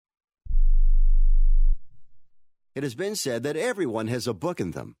It has been said that everyone has a book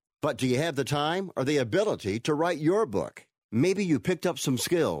in them. But do you have the time or the ability to write your book? Maybe you picked up some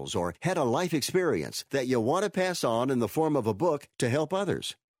skills or had a life experience that you want to pass on in the form of a book to help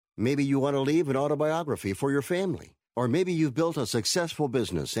others. Maybe you want to leave an autobiography for your family. Or maybe you've built a successful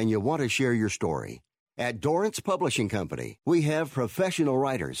business and you want to share your story. At Dorrance Publishing Company, we have professional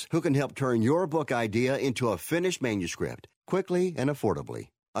writers who can help turn your book idea into a finished manuscript quickly and affordably.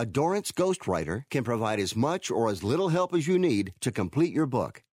 A Dorrance ghostwriter can provide as much or as little help as you need to complete your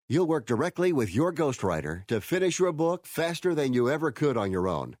book. You'll work directly with your ghostwriter to finish your book faster than you ever could on your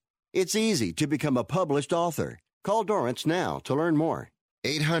own. It's easy to become a published author. Call Dorrance now to learn more.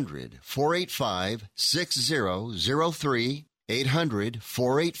 800-485-6003.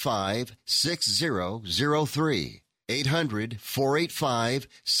 800-485-6003.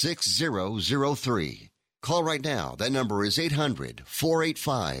 800-485-6003. Call right now. That number is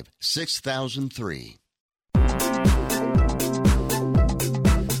 800-485-6003.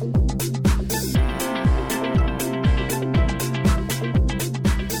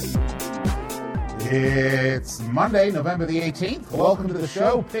 It's Monday, November the 18th. Welcome to the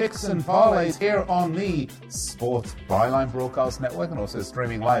show. Picks and Parlays here on the Sports Byline Broadcast Network and also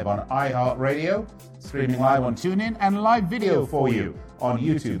streaming live on iHeartRadio, streaming live on TuneIn, and live video for you on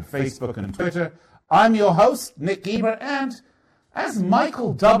YouTube, Facebook, and Twitter. I'm your host, Nick Geber, and as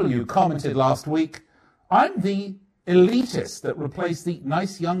Michael W. commented last week, I'm the elitist that replaced the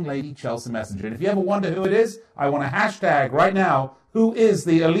nice young lady Chelsea Messenger. And if you ever wonder who it is, I want to hashtag right now, who is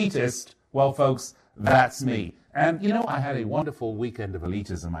the elitist? Well, folks, that's me. And, you know, I had a wonderful weekend of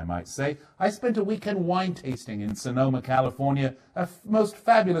elitism, I might say. I spent a weekend wine tasting in Sonoma, California, a most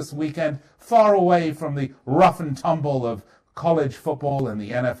fabulous weekend, far away from the rough and tumble of college football and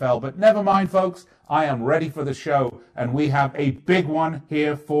the NFL. But never mind, folks, I am ready for the show, and we have a big one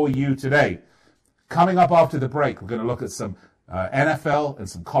here for you today. Coming up after the break, we're going to look at some NFL and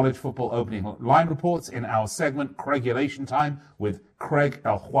some college football opening line reports in our segment, Craigulation Time, with Craig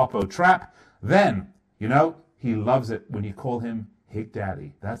El Guapo Trapp. Then, you know, he loves it when you call him Hig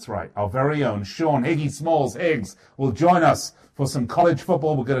Daddy. That's right. Our very own Sean Higgy Smalls Higgs will join us for some college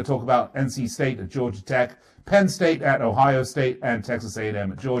football. We're going to talk about NC State at Georgia Tech, Penn State at Ohio State, and Texas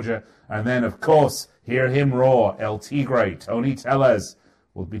A&M at Georgia. And then, of course, hear him roar, El Tigre, Tony Tellez.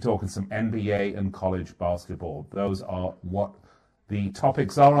 We'll be talking some NBA and college basketball. Those are what the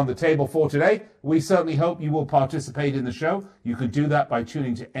topics are on the table for today. We certainly hope you will participate in the show. You can do that by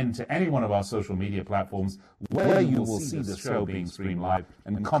tuning into any one of our social media platforms where you will see the show being streamed live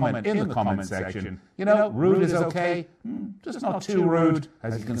and comment in the comment section. You know, rude is okay, just not too rude.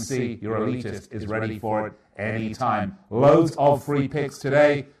 As you can see, your elitist is ready for it anytime. Loads of free picks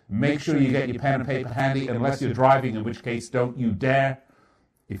today. Make sure you get your pen and paper handy, unless you're driving, in which case don't you dare.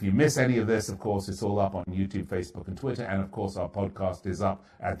 If you miss any of this, of course, it's all up on YouTube, Facebook, and Twitter. And, of course, our podcast is up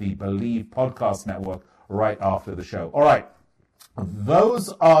at the Believe Podcast Network right after the show. All right. Those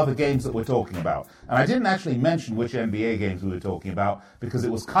are the games that we're talking about. And I didn't actually mention which NBA games we were talking about because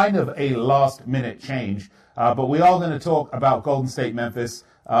it was kind of a last-minute change. But we are going to talk about Golden State, Memphis,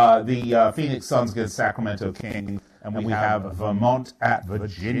 the Phoenix Suns against Sacramento Kings, and we have Vermont at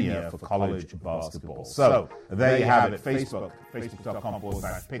Virginia for college basketball. So there you have it.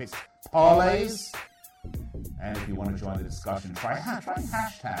 Facebook.com/picks parlays. And if you want to join the discussion, try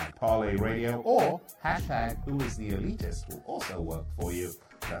hashtag Parlay Radio or hashtag Who is the Elitist will also work for you.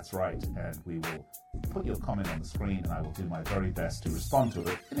 That's right. And we will put your comment on the screen and I will do my very best to respond to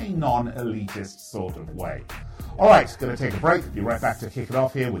it in a non-elitist sort of way. All right, going to take a break. Be right back to kick it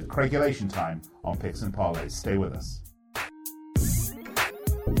off here with Craigulation Time on Picks and Parlays. Stay with us.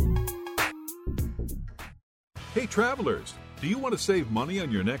 Hey, travelers. Do you want to save money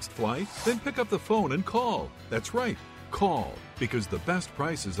on your next flight? Then pick up the phone and call. That's right, call, because the best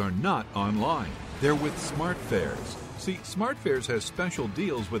prices are not online. They're with SmartFares. See, SmartFares has special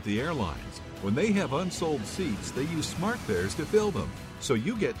deals with the airlines. When they have unsold seats, they use SmartFares to fill them. So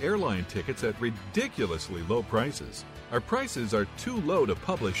you get airline tickets at ridiculously low prices. Our prices are too low to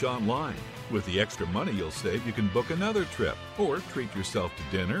publish online. With the extra money you'll save, you can book another trip or treat yourself to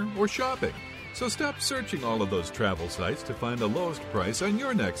dinner or shopping. So stop searching all of those travel sites to find the lowest price on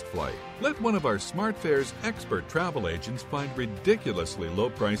your next flight. Let one of our SmartFares expert travel agents find ridiculously low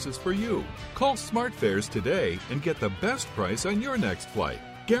prices for you. Call SmartFares today and get the best price on your next flight.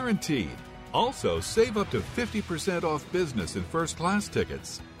 Guaranteed. Also, save up to 50% off business and first class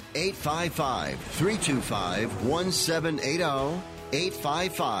tickets. 855-325-1780.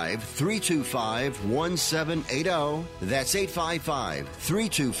 855-325-1780. That's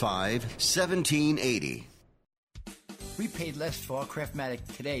 855-325-1780. We paid less for our Craftmatic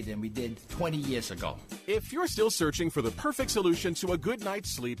today than we did 20 years ago. If you're still searching for the perfect solution to a good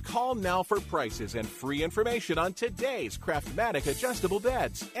night's sleep, call now for prices and free information on today's Craftmatic adjustable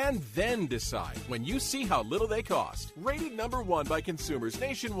beds. And then decide when you see how little they cost. Rated #1 by consumers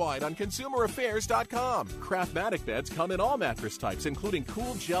nationwide on ConsumerAffairs.com. Craftmatic beds come in all mattress types, including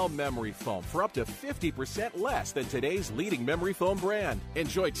cool gel memory foam for up to 50% less than today's leading memory foam brand.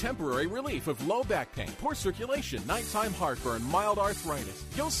 Enjoy temporary relief of low back pain, poor circulation, nighttime heartburn, mild arthritis.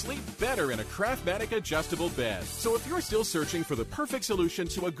 You'll sleep better in a Craftmatic adjustable bed. So if you're still searching for the perfect solution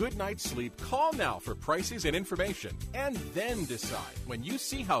to a good night's sleep, call now for prices and information. And then decide when you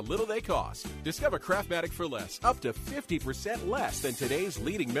see how little they cost. Discover Craftmatic for less, up to 50% less than today's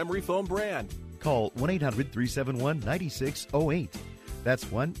leading memory foam brand. Call 1-800-371-9608. That's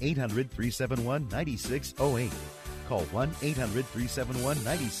 1-800-371-9608. Call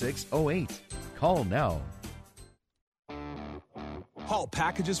 1-800-371-9608. Call now. Haul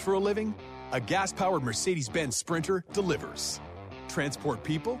packages for a living? A gas-powered Mercedes-Benz Sprinter delivers. Transport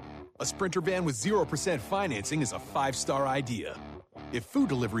people? A Sprinter van with 0% financing is a 5-star idea. If food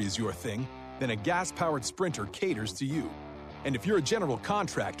delivery is your thing, then a gas-powered Sprinter caters to you. And if you're a general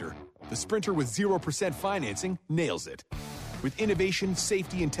contractor, the Sprinter with 0% financing nails it. With innovation,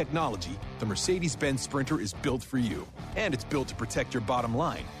 safety, and technology, the Mercedes-Benz Sprinter is built for you. And it's built to protect your bottom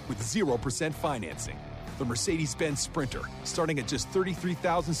line with 0% financing. The Mercedes-Benz Sprinter, starting at just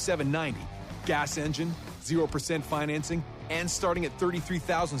 $33,790. Gas engine, 0% financing, and starting at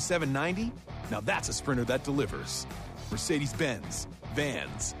 $33,790? Now that's a Sprinter that delivers. Mercedes-Benz.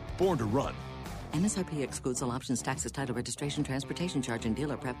 Vans. Born to run. MSRP excludes all options, taxes, title, registration, transportation charge, and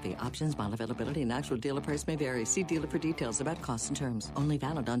dealer prep fee. Options, model availability, and actual dealer price may vary. See dealer for details about costs and terms. Only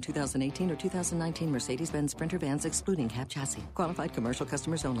valid on 2018 or 2019 Mercedes-Benz Sprinter vans excluding cab chassis. Qualified commercial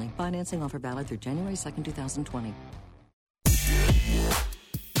customers only. Financing offer valid through January 2nd, 2020.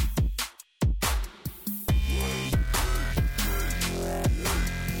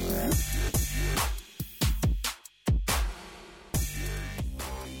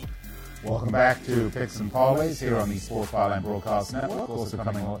 Welcome back to Picks and Parlays here on the Sports Byline Broadcast Network.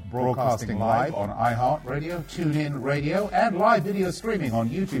 Also broadcasting live on iHeartRadio, TuneIn Radio, and live video streaming on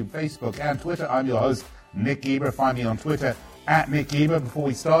YouTube, Facebook, and Twitter. I'm your host, Nick Geber. Find me on Twitter at Nick Geber. Before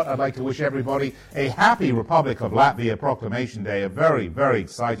we start, I'd like to wish everybody a happy Republic of Latvia Proclamation Day, a very, very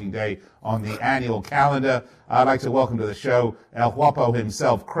exciting day on the annual calendar. I'd like to welcome to the show El Guapo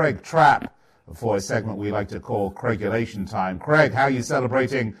himself, Craig Trapp, for a segment we like to call Craigulation Time. Craig, how are you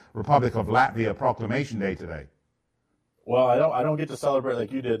celebrating Republic of Latvia Proclamation Day today? Well, I don't get to celebrate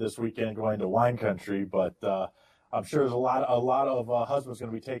like you did this weekend going to wine country, but I'm sure there's a lot of husbands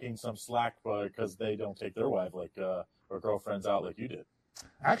going to be taking some slack because they don't take their wife or girlfriends out like you did.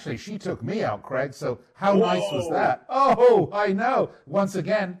 Actually, she took me out, Craig, so how nice was that? Oh, I know. Once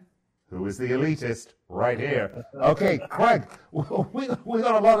again, who is the elitist? Right here. Okay, Craig, we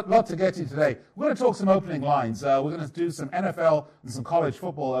got a lot to get to today. We're going to talk some opening lines. We're going to do some NFL and some college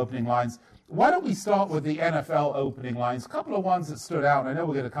football opening lines. Why don't we start with the NFL opening lines? A couple of ones that stood out. I know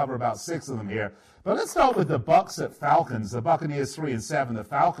we're going to cover about 6 of them here. But let's start with the Bucs at Falcons. The Buccaneers 3-7, the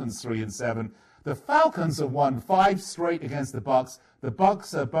Falcons 3-7. The Falcons have won 5 straight against the Bucs. The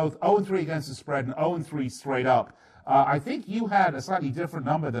Bucs are both 0-3 against the spread and 0-3 straight up. I think you had a slightly different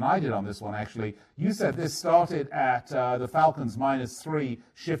number than I did on this one, actually. You said this started at the Falcons -3,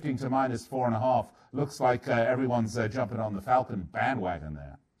 shifting to -4.5. Looks like everyone's jumping on the Falcon bandwagon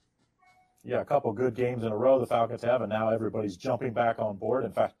there. Yeah, a couple good games in a row the Falcons have, and now everybody's jumping back on board.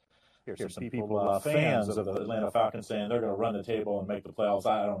 In fact, here's some people, fans of the Atlanta Falcons, saying they're going to run the table and make the playoffs.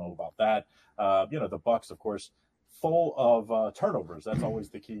 I don't know about that. The Bucs, of course, full of turnovers. That's always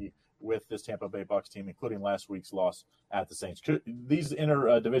the key with this Tampa Bay Bucs team, including last week's loss at the Saints. These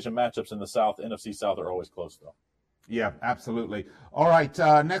inter-division matchups in the South, NFC South, are always close, though. Yeah, absolutely. All right,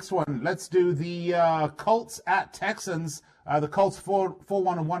 next one. Let's do the Colts at Texans. The Colts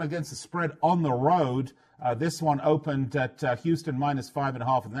 4-1-1 against the spread on the road. This one opened at Houston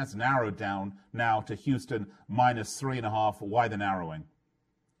 -5.5, and that's narrowed down now to Houston -3.5. Why the narrowing?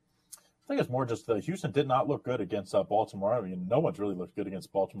 I think it's more just Houston did not look good against Baltimore. I mean, no one's really looked good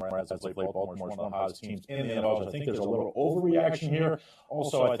against Baltimore as of late. Baltimore's one of the hottest teams in the NFL. I think there's a little overreaction here.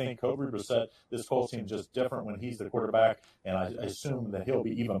 Also, I think Kobe Brissett, this Colts team is just different when he's the quarterback, and I assume that he'll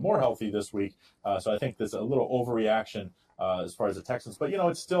be even more healthy this week. So I think there's a little overreaction as far as the Texans. But,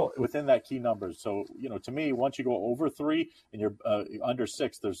 it's still within that key numbers. So, to me, once you go over 3 and you're under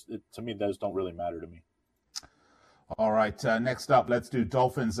 6, to me, those don't really matter to me. All right, next up, let's do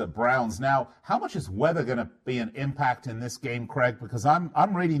Dolphins at Browns. Now, how much is weather going to be an impact in this game, Craig? Because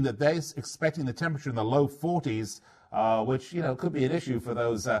I'm reading that they're expecting the temperature in the low 40s which, could be an issue for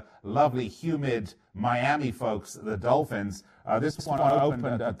those lovely, humid Miami folks, the Dolphins. This one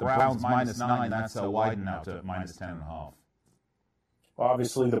opened at the Browns -9. That's widened out to -10.5.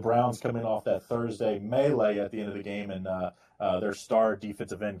 Obviously, the Browns coming off that Thursday melee at the end of the game, and their star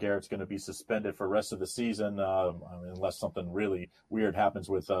defensive end Garrett's going to be suspended for the rest of the season, unless something really weird happens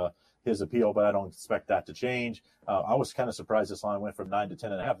with his appeal, but I don't expect that to change. I was kind of surprised this line went from 9 to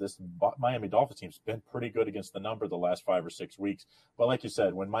 10.5. This Miami Dolphins team's been pretty good against the number the last 5 or 6 weeks. But like you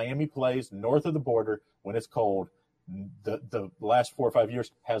said, when Miami plays north of the border, when it's cold, the last 4 or 5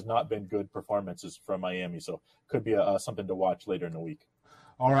 years has not been good performances from Miami. So could be something to watch later in the week.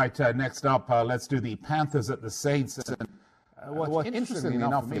 All right, next up, let's do the Panthers at the Saints. And interestingly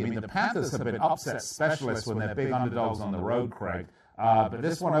enough, the Panthers have been upset specialists when they're big underdogs on the road, Craig. But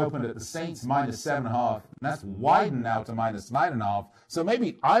this one opened at the Saints -7.5, and that's widened now to -9.5. So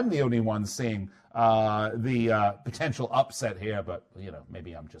maybe I'm the only one seeing the potential upset here, but,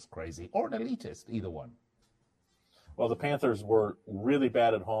 maybe I'm just crazy. Or an elitist, either one. Well, the Panthers were really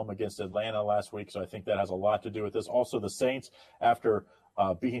bad at home against Atlanta last week, so I think that has a lot to do with this. Also, the Saints, after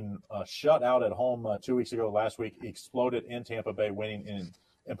being shut out at home 2 weeks ago last week, exploded in Tampa Bay, winning in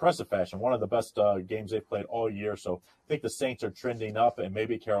impressive fashion. One of the best games they've played all year. So I think the Saints are trending up, and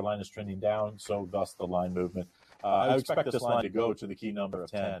maybe Carolina's trending down, so thus the line movement. I expect this line to go to the key number of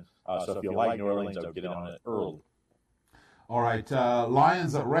 10. So if you like New Orleans, I would get in on it early. All right,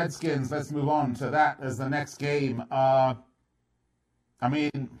 Lions at Redskins. Let's move on to that as the next game. The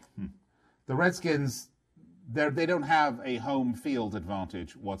Redskins, they don't have a home field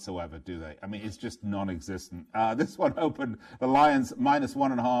advantage whatsoever, do they? It's just non-existent. This one opened the Lions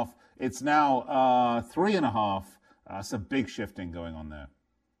 -1.5. It's now 3.5. Some big shifting going on there.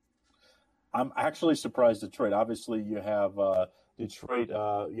 I'm actually surprised Detroit. Obviously, you have Detroit,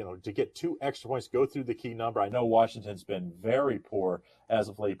 to get 2 extra points, go through the key number. I know Washington's been very poor as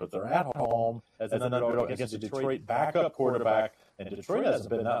of late, but they're at home as an underdog against a Detroit backup quarterback, and Detroit hasn't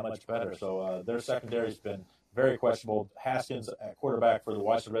been that much better. So their secondary's been very questionable. Haskins at quarterback for the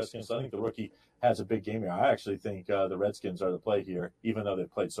Washington Redskins. I think the rookie has a big game here. I actually think the Redskins are the play here, even though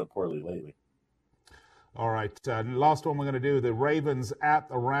they've played so poorly lately. All right, last one we're going to do, the Ravens at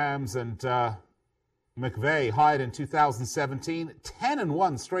the Rams, and McVay hired in 2017,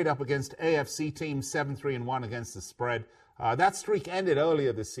 10-1 straight up against AFC teams, 7-3-1 against the spread. That streak ended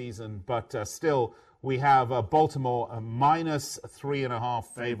earlier this season, but still we have Baltimore -3.5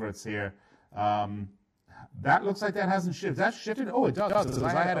 favorites here. That looks like that hasn't shifted. That shifted? Oh, it does, because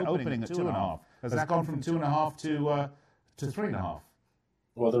I had it opening at 2.5. Has that gone from 2.5 to 3.5?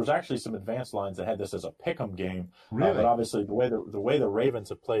 Well, there's actually some advanced lines that had this as a pick'em game. Really? But obviously, the way the Ravens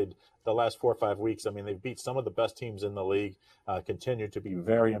have played the last 4 or 5 weeks, they've beat some of the best teams in the league, continue to be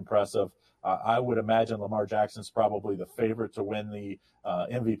very impressive. I would imagine Lamar Jackson's probably the favorite to win the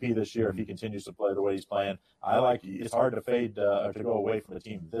MVP this year if he continues to play the way he's playing. It's hard to fade or to go away from a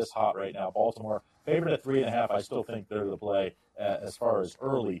team this hot right now. Baltimore, favorite at 3.5. I still think they're the play as far as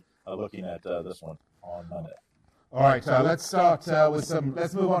early looking at this one on Monday. All right, let's start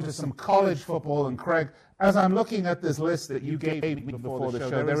let's move on to some college football. And Craig, as I'm looking at this list that you gave me before the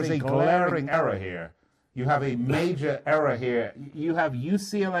show, there is a glaring error here. You have a major error here. You have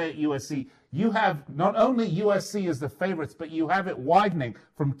UCLA at USC. You have not only USC as the favorites, but you have it widening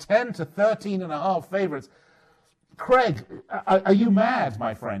from 10 to 13.5 favorites. Craig, are you mad,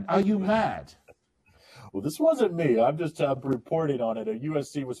 my friend? Are you mad? Well, this wasn't me. I'm just reporting on it.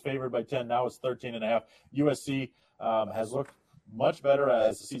 USC was favored by 10. Now it's 13.5. USC has looked much better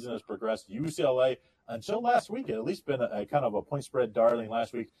as the season has progressed. UCLA, until last week, had at least been a kind of a point spread darling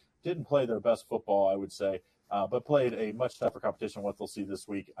last week. Didn't play their best football, I would say, but played a much tougher competition. What they'll see this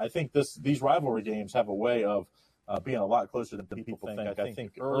week. I think these rivalry games have a way of being a lot closer than people think. I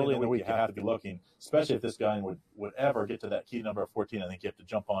think early in the week you have to be looking, especially if this guy would ever get to that key number of 14. I think you have to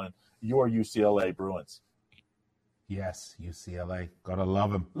jump on your UCLA Bruins. Yes, UCLA. Gotta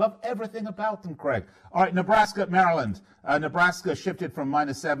love them. Love everything about them, Craig. All right, Nebraska at Maryland. Nebraska shifted from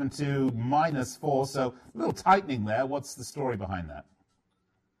 -7 to -4, so a little tightening there. What's the story behind that?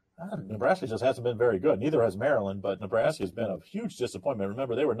 Nebraska just hasn't been very good. Neither has Maryland, but Nebraska has been a huge disappointment.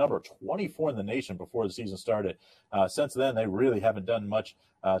 Remember, they were number 24 in the nation before the season started. Since then, they really haven't done much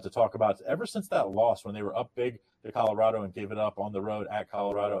to talk about. Ever since that loss when they were up big to Colorado and gave it up on the road at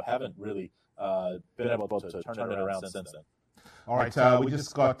Colorado, haven't really been able to turn it around since then. All right, we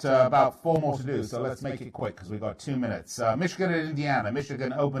just got about 4 more to do, so let's make it quick because we've got 2 minutes. Michigan and Indiana.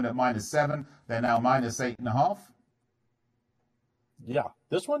 Michigan opened at -7. They're now -8.5. Yeah,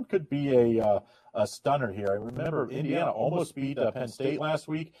 this one could be a a stunner here. I remember Indiana almost beat Penn State last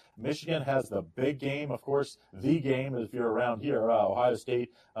week. Michigan has the big game, of course, the game if you're around here. Ohio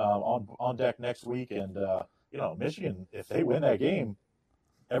State on deck next week, and Michigan, if they win that game,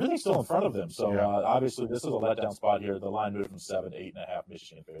 everything's still in front of them. So obviously, this is a letdown spot here. The line moved from 7 to 8.5.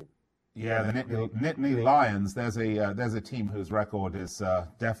 Michigan favorite. Yeah, the Nittany Lions. There's a team whose record is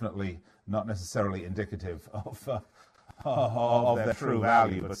definitely not necessarily indicative of their true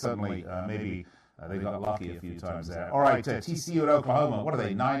value, but certainly maybe they got lucky a few times there. All right, TCU at Oklahoma. What are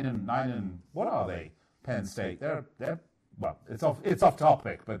they? 9 and what are they? Penn State. They're well. It's off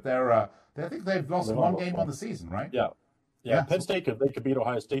topic, but I think they've lost one game on the season, right? Yeah. Penn State, if they could beat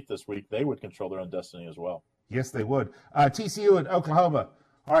Ohio State this week, they would control their own destiny as well. Yes, they would. TCU at Oklahoma.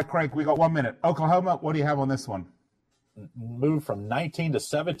 All right, Craig, we got 1 minute. Oklahoma, what do you have on this one? Moved from 19 to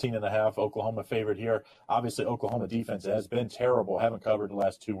 17.5. Oklahoma favored here. Obviously, Oklahoma defense has been terrible. Haven't covered the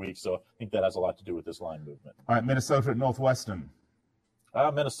last 2 weeks, so I think that has a lot to do with this line movement. All right, Minnesota at Northwestern.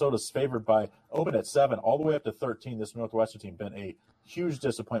 Minnesota's favored by open at 7 all the way up to 13. This Northwestern team been a huge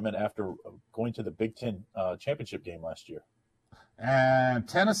disappointment after going to the Big Ten championship game last year. And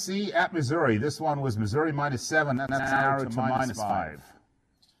Tennessee at Missouri. This one was Missouri -7, and that's narrowed to -5.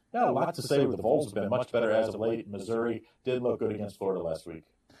 Yeah, a lot to say with the Vols have been much better as of late. Missouri did look good against Florida last week.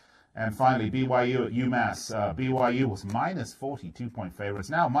 And finally, BYU at UMass. BYU was -42-point favorites.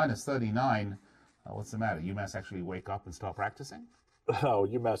 Now -39. What's the matter? UMass actually wake up and start practicing? Oh,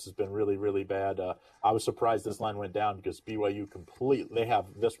 UMass has been really, really bad. I was surprised this line went down because BYU they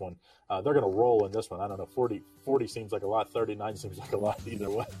have this one. They're going to roll in this one. I don't know, 40 seems like a lot, 39 seems like a lot either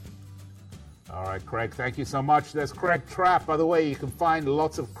way. All right, Craig, thank you so much. There's Craig Trapp. By the way, you can find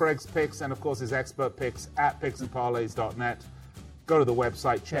lots of Craig's picks and, of course, his expert picks at picksandparlays.net. Go to the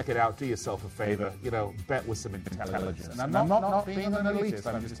website, check it out, do yourself a favor, bet with some intelligence. And I'm not being an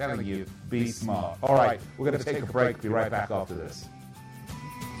elitist, I'm just telling you, be smart. All right, we're going to take a break, be right back after this.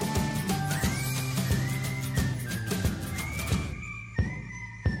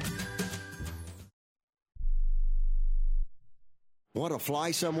 Want to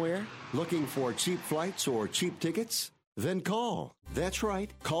fly somewhere? Looking for cheap flights or cheap tickets? Then call. That's right.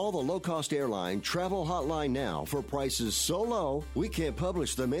 Call the low-cost airline travel hotline now for prices so low we can't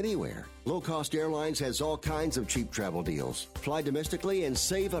publish them anywhere. Low-cost airlines has all kinds of cheap travel deals. Fly domestically and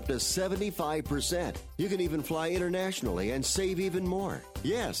save up to 75%. You can even fly internationally and save even more.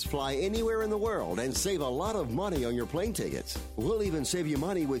 Yes, fly anywhere in the world and save a lot of money on your plane tickets. We'll even save you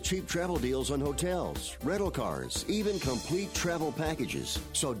money with cheap travel deals on hotels, rental cars, even complete travel packages.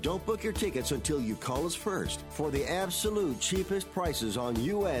 So don't book your tickets until you call us first for the absolute cheapest prices on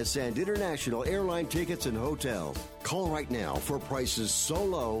U.S. and international airline tickets and hotels. Call right now for prices so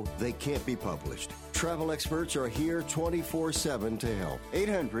low they can't be published. Travel experts are here 24/7 to help.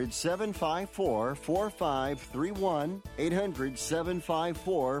 800-754-4531.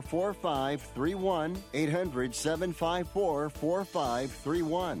 800-754-4531.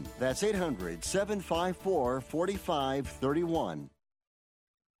 800-754-4531. That's 800-754-4531.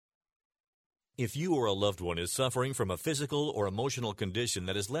 If you or a loved one is suffering from a physical or emotional condition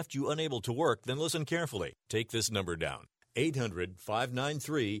that has left you unable to work, then listen carefully. Take this number down.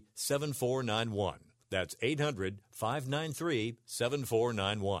 800-593-7491. That's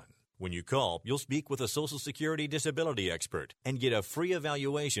 800-593-7491. When you call, you'll speak with a Social Security disability expert and get a free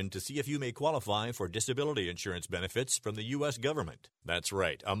evaluation to see if you may qualify for disability insurance benefits from the U.S. government. That's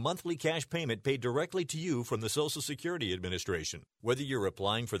right, a monthly cash payment paid directly to you from the Social Security Administration. Whether you're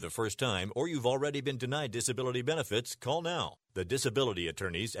applying for the first time or you've already been denied disability benefits, call now. The disability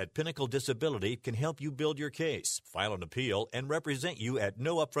attorneys at Pinnacle Disability can help you build your case, file an appeal, and represent you at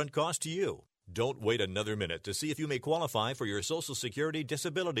no upfront cost to you. Don't wait another minute to see if you may qualify for your Social Security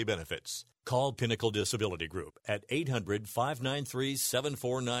disability benefits. Call Pinnacle Disability Group at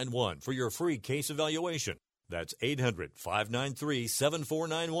 800-593-7491 for your free case evaluation. That's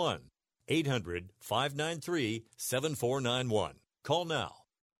 800-593-7491. 800-593-7491. Call now.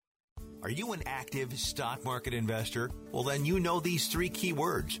 Are you an active stock market investor? Well, then you know these three key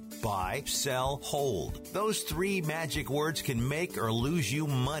words: buy, sell, hold. Those three magic words can make or lose you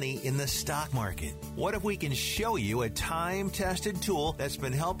money in the stock market. What if we can show you a time-tested tool that's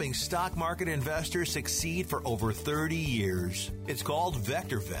been helping stock market investors succeed for over 30 years? It's called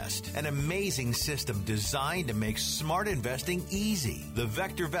VectorVest, an amazing system designed to make smart investing easy. The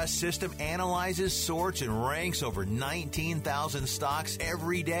VectorVest system analyzes, sorts, and ranks over 19,000 stocks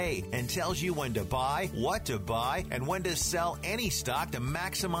every day and tells you when to buy, what to buy, and when to sell any stock to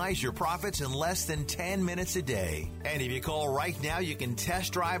maximize your profits in less than 10 minutes a day. And if you call right now, you can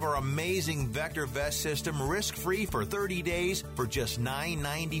test drive our amazing VectorVest system risk-free for 30 days for just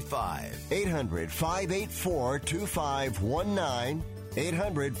 $9.95. 800-584-2519.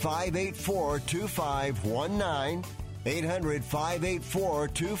 800-584-2519.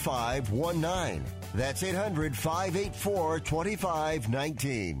 800-584-2519. That's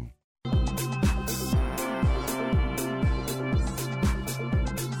 800-584-2519.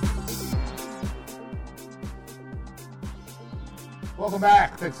 Welcome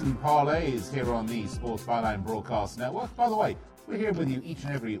back, Picks and Parlays here on the Sports Byline Broadcast Network. By the way, we're here with you each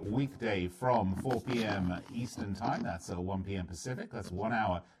and every weekday from 4 p.m. Eastern Time. That's 1 p.m. Pacific. That's 1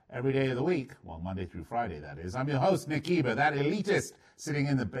 hour every day of the week. Well, Monday through Friday, that is. I'm your host, Nick Eber, that elitist sitting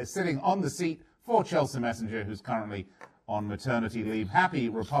on the seat for Chelsea Messenger, who's currently on maternity leave. Happy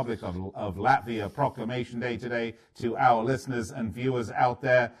Republic of Latvia Proclamation Day today to our listeners and viewers out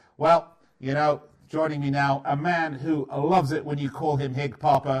there. Well, you know, joining me now, a man who loves it when you call him Hig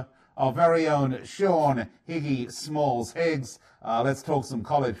Papa, our very own Sean Higgy Smalls Higgs. Let's talk some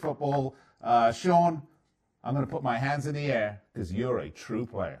college football. Sean, I'm going to put my hands in the air because you're a true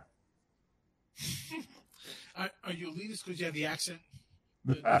player. Are you elitist because you have the accent?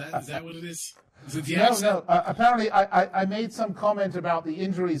 Is that what it is? Is it the accent? No. Apparently, I made some comment about the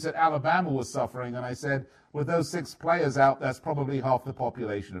injuries that Alabama was suffering, and I said, with those 6 players out, that's probably half the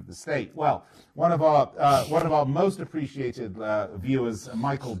population of the state. Well, one of our most appreciated viewers,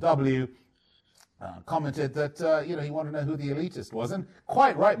 Michael W., commented that he wanted to know who the elitist was, and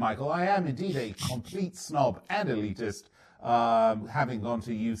quite right, Michael. I am indeed a complete snob and elitist, having gone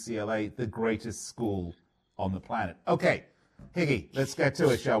to UCLA, the greatest school on the planet. Okay, Higgy, let's get to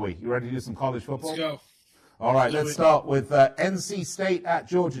it, shall we? You ready to do some college football? Let's go. All right, let's start with NC State at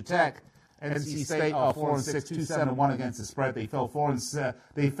Georgia Tech. NC State are 4-6, 2-7-1 against the spread. They fell to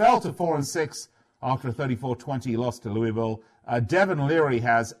 4-6 after a 34-20 loss to Louisville. Devin Leary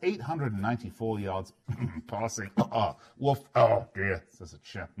has 894 yards passing. Woof. Oh, dear. That's a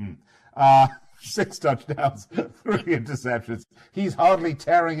chip. 6 touchdowns, 3 interceptions. He's hardly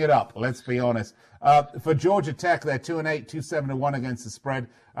tearing it up, let's be honest. For Georgia Tech, they're 2-8, 2-7-1 against the spread.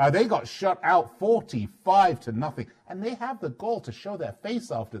 They got shut out 45-0, and they have the goal to show their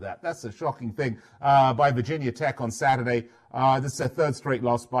face after that. That's a shocking thing by Virginia Tech on Saturday. This is their 3rd straight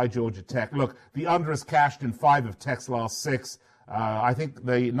loss by Georgia Tech. Look, the under is cashed in 5 of Tech's last 6. I think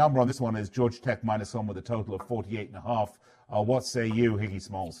the number on this one is Georgia Tech -1 with a total of 48.5. What say you, Higgy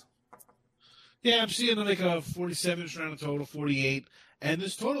Smalls? Yeah, I'm seeing like a 47 around the total, 48. And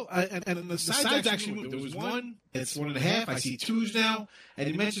this total, and the sides actually moved. There was 1, it's 1.5. I see 2s now. And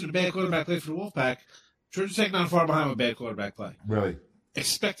you mentioned a bad quarterback play for the Wolfpack. Georgia Tech not far behind with bad quarterback play. Really?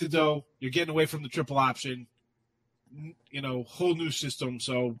 Expected, though. You're getting away from the triple option. Whole new system.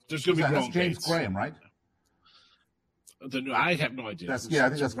 So there's going to be growing pains. James Graham, right? I have no idea. I think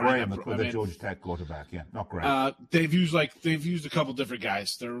that's Graham, the Georgia Tech quarterback. Yeah, not Graham. They've used a couple different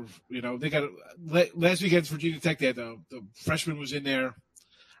guys. They got last week against Virginia Tech. They had the freshman was in there.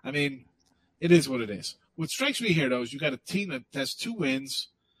 I mean, it is what it is. What strikes me here though is you got a team that has 2 wins,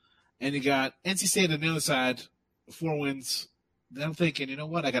 and you got NC State on the other side, 4 wins. Then I'm thinking, you know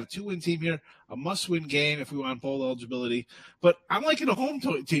what? I got a 2-win team here, a must-win game if we want bowl eligibility. But I'm liking a home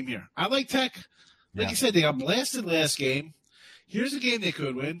team here. I like Tech. Like you said, they got blasted last game. Here's a game they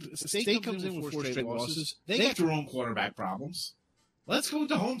could win. State comes in with 4 straight losses. They got their own quarterback problems. Let's go with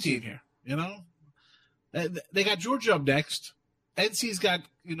the home team here, They got Georgia up next. NC's got,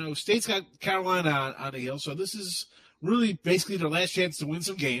 State's got Carolina on the heel. So this is really basically their last chance to win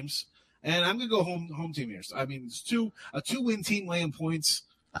some games. And I'm going to go home team here. I mean, it's a 2-win team laying points.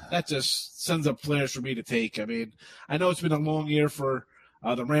 That just sends up players for me to take. I mean, I know it's been a long year for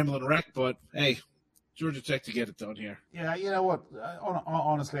the Ramblin' Wreck, but hey, Georgia Tech to get it done here. Yeah, you know what?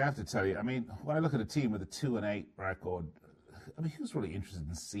 Honestly, I have to tell you. I mean, when I look at a team with a 2-8 record, I mean, who's really interested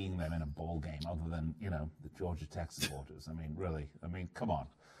in seeing them in a bowl game other than the Georgia Tech supporters? I mean, really? I mean, come on.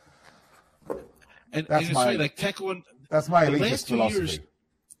 And it's funny, like Tech won. That's my elitist philosophy. Years,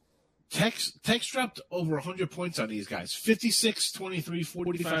 Tech's dropped over 100 points on these guys. 56-23,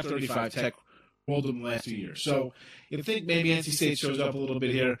 45-35. Tech rolled them the last 2 years. So you think maybe NC State shows up a little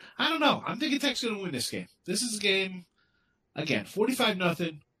bit here. I don't know. I'm thinking Tech's going to win this game. This is a game, again,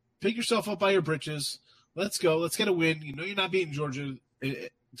 45-0. Pick yourself up by your britches. Let's go. Let's get a win. You're not beating Georgia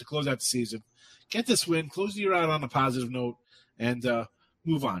to close out the season. Get this win. Close the year out on a positive note and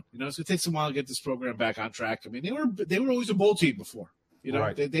move on. It's going to take some while to get this program back on track. I mean, they were always a bowl team before.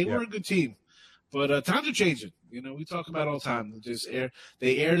 They were a good team. But times are changing. We talk about it all the time.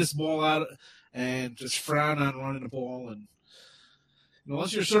 They air this ball out and just frown on running the ball. And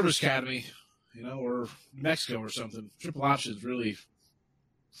unless you're a service academy, or New Mexico or something, triple options really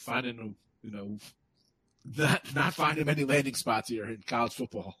finding, not finding many landing spots here in college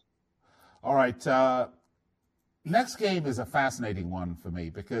football. All right. Next game is a fascinating one for me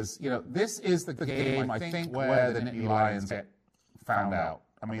because, this is the game, I think, where the Nittany Lions get found out.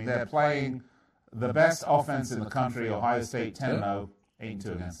 I mean, they're playing the best offense in the country, Ohio State 10-0,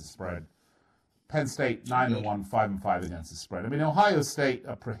 8-2 against the spread. Penn State 9-1, 5-5 against the spread. I mean, Ohio State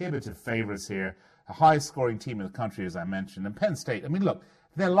are prohibitive favorites here, a high-scoring team in the country, as I mentioned. And Penn State, I mean, look,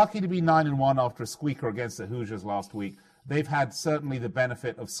 they're lucky to be 9-1 after a squeaker against the Hoosiers last week. They've had certainly the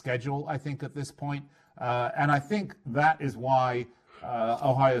benefit of schedule, I think, at this point. And I think that is why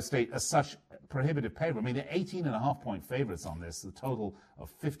Ohio State is such prohibitive favorite. I mean, they're 18.5-point favorites on this, the total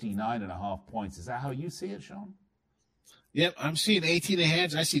of 59.5 points. Is that how you see it, Sean? Yep, I'm seeing 18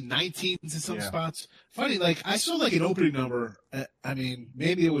 ahead. I see 19s in some spots. Funny, I saw an opening number. I mean,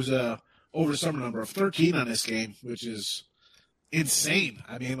 maybe it was a over the summer number of 13 on this game, which is insane.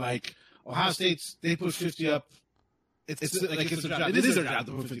 I mean, Ohio State, they put 50 up. It's their job. It is their job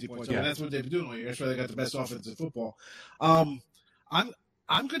to put 50 points up. Yeah. And that's what they've been doing all year. That's why they got the best offense in football. I'm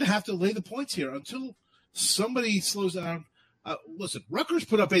going to have to lay the points here until somebody slows down. Listen, Rutgers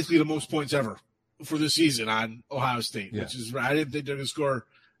put up basically the most points ever for this season on Ohio State, which is I didn't think they're going to score,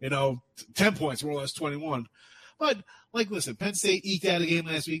 10 points, more or less 21. But listen, Penn State eked out a game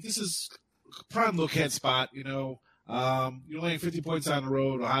last week. This is prime look ahead spot. You're laying 50 points on the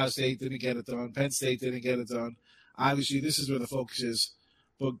road. Ohio State didn't get it done. Penn State didn't get it done. Obviously, this is where the focus is.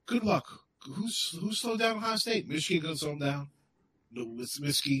 But good luck. Who's slowed down Ohio State? Michigan going to slow them down? No, it's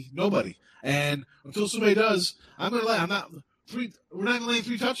Miskey. Nobody. And until somebody does, I'm going to lay. We're not going to lay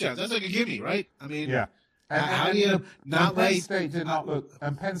 3 touchdowns. That's like a gimme, right? I mean, yeah. How do you not lay? Penn State did not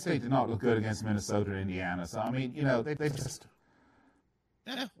look good against Minnesota and Indiana. So I mean, they just.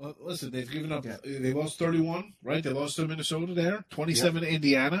 Yeah. Well, listen, they've given up. Yeah. They lost 31, right? They lost to Minnesota there, 27 to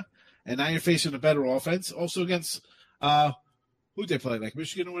Indiana, and now you're facing a better offense. Also against who'd they play?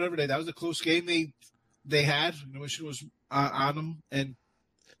 Michigan or whatever. That was a close game they had. Michigan was on them, and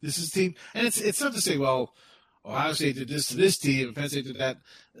this is a team. And it's not to say, well, Ohio State did this to this team, and Penn State did that.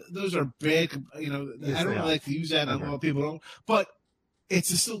 Those are big. I don't really like to use that. I know a lot of people don't, but it's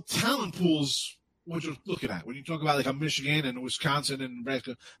still talent pools. What you're looking at when you talk about a Michigan and Wisconsin and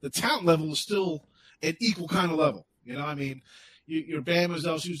Nebraska, the talent level is still an equal kind of level. I mean, your Bama's,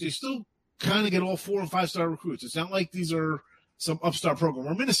 LSU's, they still kind of get all 4- and 5-star recruits. It's not like these are some upstart program.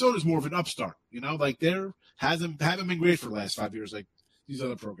 Where Minnesota's more of an upstart. They're haven't been great for the last 5 years like these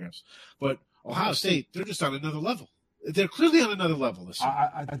other programs. But Ohio State, they're just on another level. They're clearly on another level this year.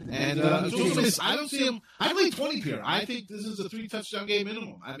 I don't see them. I lay 20 here. I think this is a 3-touchdown game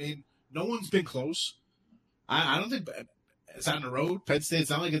minimum. I mean, no one's been close. I don't think it's on the road. Penn State, it's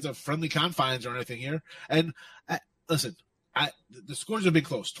not like it's a friendly confines or anything here. And listen, the scores have been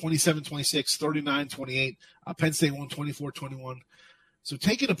close. 27-26, 39-28. Penn State won 24-21. So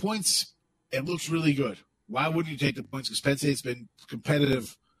taking the points, it looks really good. Why wouldn't you take the points? Because Penn State's been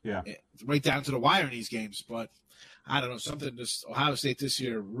competitive right down to the wire in these games. But I don't know, Ohio State this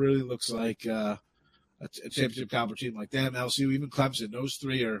year really looks like a championship caliber team like them, LSU, even Clemson. Those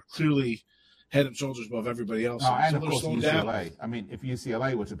 3 are clearly head and shoulders above everybody else. And of course UCLA. Down. I mean, if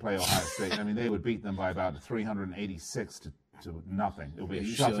UCLA were to play Ohio State, they would beat them by about 386 to nothing. It would be a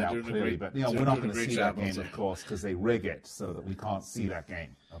shutout, clearly. But we're not going to see that game, of course, because they rig it so that we can't see that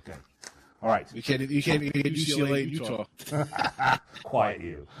game. Okay. All right. You can't even get UCLA and Utah. Quiet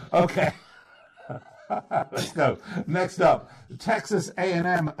you. Okay. Let's go. Next up, Texas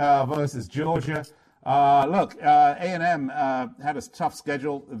A&M versus Georgia. A&M had a tough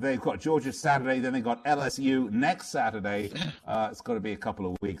schedule. They've got Georgia Saturday, then they've got LSU next Saturday. It's got to be a couple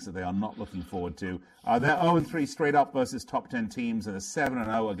of weeks that they are not looking forward to. They're 0-3 straight up versus top 10 teams, and they're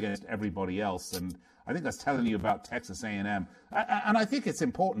 7-0 against everybody else. And I think that's telling you about Texas A&M. And I think it's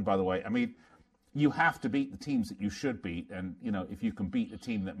important, by the way. I mean, you have to beat the teams that you should beat. And, if you can beat the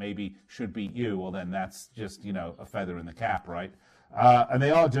team that maybe should beat you, well, then that's just, a feather in the cap, right? And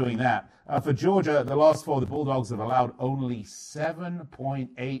they are doing that. For Georgia, the last 4, the Bulldogs have allowed only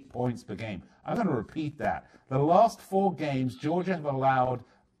 7.8 points per game. I'm going to repeat that. The last 4 games, Georgia have allowed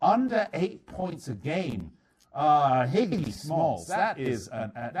under 8 points a game. Higgy Smalls, that is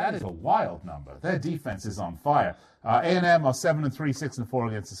a wild number. Their defense is on fire. A&M are 7-3, 6-4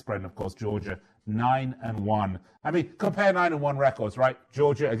 against the spread, and of course Georgia 9-1. I mean, compare 9-1 records, right?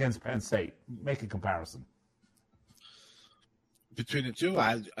 Georgia against Penn State. Make a comparison. between the two.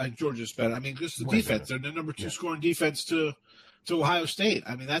 I Georgia's better. I mean, just the defense. Better. They're the number 2 scoring defense to Ohio State.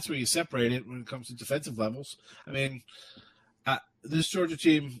 I mean, that's where you separate it when it comes to defensive levels. I mean, this Georgia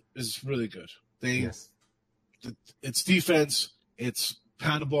team is really good. It's defense. It's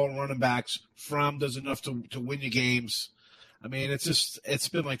pound the ball and running backs. Fromm does enough to win you games. I mean, it's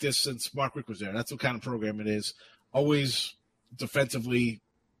been like this since Mark Richt was there. That's what kind of program it is. Always defensively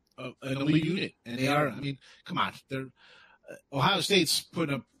an elite unit. And they are, I mean, come on. Ohio State's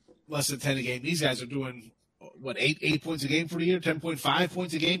putting up less than 10 a game. These guys are doing, what, 8 points a game for the year, 10.5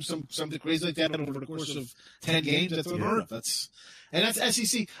 points a game, something crazy like that over the course of 10 games. That's unheard of. That's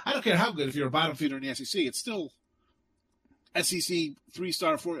SEC. I don't care how good. If you're a bottom feeder in the SEC, it's still SEC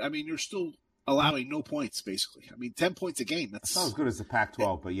 3-star, 4. I mean, you're still allowing no points, basically. I mean, 10 points a game. That's not as good as the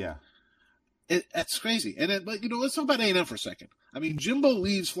Pac-12, but yeah. That's crazy. And then, but let's talk about A&M for a second. I mean, Jimbo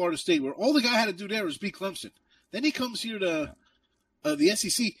leaves Florida State, where all the guy had to do there was beat Clemson. Then he comes here to the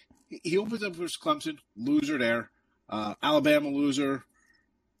SEC. He opens up versus Clemson, loser there. Alabama loser.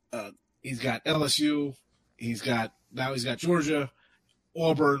 He's got LSU. He's got Georgia,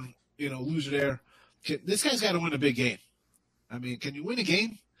 Auburn. Loser there. This guy's got to win a big game. I mean, can you win a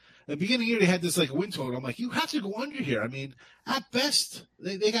game? At the beginning of the year, they had this like win total. I'm like, you have to go under here. I mean, at best,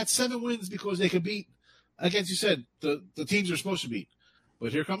 they got 7 wins because they could beat, against, you said, the teams they're supposed to beat.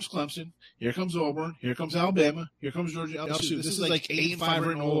 But here comes Clemson. Here comes Auburn. Here comes Alabama. Here comes Georgia. LSU. This is like 8-5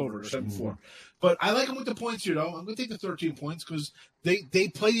 written all over, 7-4. But I like them with the points here, though. I'm going to take the 13 points because they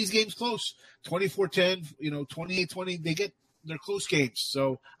play these games close. 24-10, 28-20. They're close games.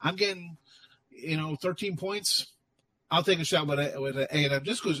 So I'm getting, 13 points. I'll take a shot with A&M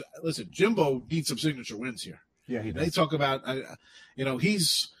just because, listen, Jimbo needs some signature wins here. Yeah, he does. They talk about,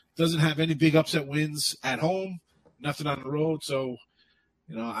 he's doesn't have any big upset wins at home, nothing on the road. So,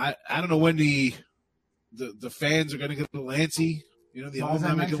 I don't know when the fans are going to get a little antsy. The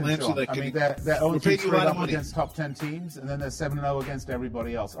alumni get antsy. Like, they're 0-2 straight up against top 10 teams, and then they're 7-0 against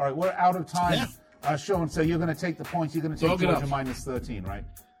everybody else. All right, we're out of time, Sean. So you're going to take the points. You're going to take Georgia minus 13, right?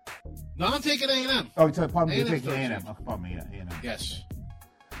 No, I'm taking A&M. Oh, pardon me, you're taking A&M. Oh, pardon me, A&M. Yes.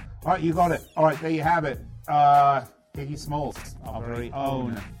 All right, you got it. All right, there you have it. Iggy Smalls, our very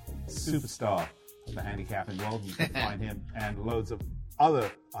own superstar of the handicapping world. You can find him and loads of other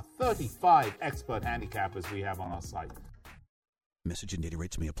 35 expert handicappers we have on our site. Message and data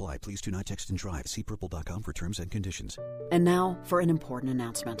rates may apply. Please do not text and drive. See purple.com for terms and conditions. And now for an important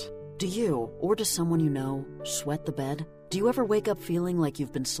announcement. Do you, or does someone you know, sweat the bed? Do you ever wake up feeling like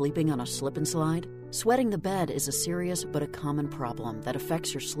you've been sleeping on a slip and slide? Sweating the bed is a serious but a common problem that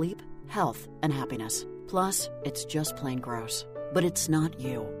affects your sleep, health, and happiness. Plus, it's just plain gross. But it's not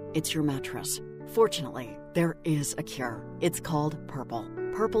you. It's your mattress. Fortunately, there is a cure. It's called Purple.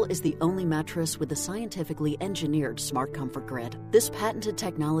 Purple is the only mattress with a scientifically engineered smart comfort grid. This patented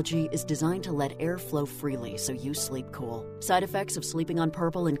technology is designed to let air flow freely so you sleep cool. Side effects of sleeping on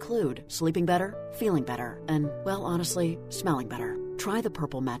Purple include sleeping better, feeling better, and, well, honestly, smelling better. Try the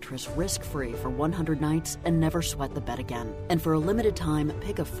Purple mattress risk-free for 100 nights and never sweat the bed again. And for a limited time,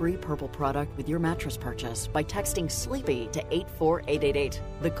 pick a free Purple product with your mattress purchase by texting SLEEPY to 84888.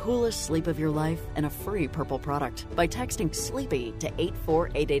 The coolest sleep of your life and a free Purple product by texting SLEEPY to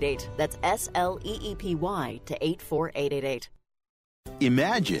 84888. That's SLEEPY to 84888.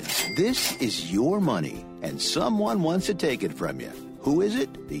 Imagine this is your money and someone wants to take it from you. Who is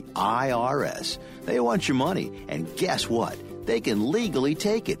it? The IRS. They want your money, and guess what? They can legally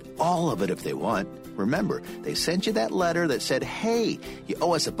take it, all of it if they want. Remember, they sent you that letter that said, hey, you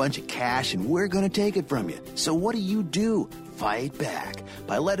owe us a bunch of cash and we're going to take it from you. So what do? Fight back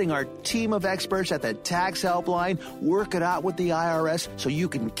by letting our team of experts at the Tax Helpline work it out with the IRS so you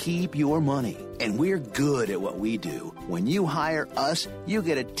can keep your money. And we're good at what we do. When you hire us, you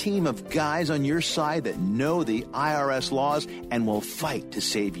get a team of guys on your side that know the IRS laws and will fight to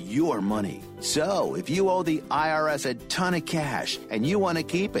save your money. So, if you owe the IRS a ton of cash and you want to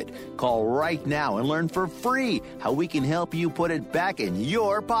keep it, call right now and learn for free how we can help you put it back in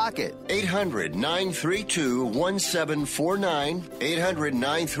your pocket. 800-932-1749.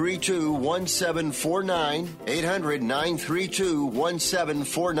 800-932-1749.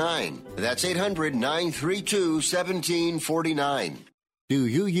 800-932-1749. That's 800-932-1749. Do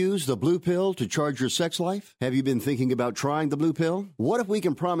you use the blue pill to charge your sex life? Have you been thinking about trying the blue pill? What if we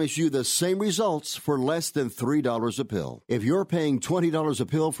can promise you the same results for less than $3 a pill? If you're paying $20 a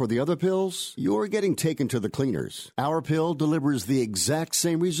pill for the other pills, you're getting taken to the cleaners. Our pill delivers the exact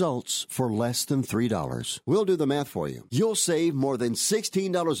same results for less than $3. We'll do the math for you. You'll save more than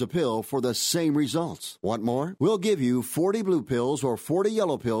 $16 a pill for the same results. Want more? We'll give you 40 blue pills or 40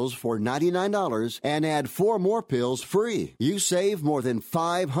 yellow pills for $99 and add 4 more pills free. You save more than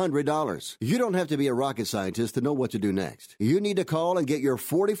 $500. You don't have to be a rocket scientist to know what to do next. You need to call and get your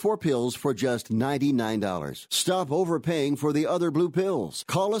 44 pills for just $99. Stop overpaying for the other blue pills.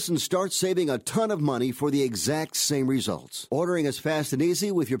 Call us and start saving a ton of money for the exact same results. Ordering is fast and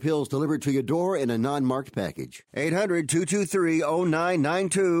easy with your pills delivered to your door in a non-marked package.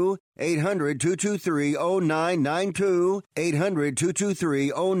 800-223-0992. 800-223-0992.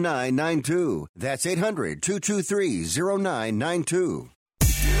 800-223-0992. That's 800-223-0992.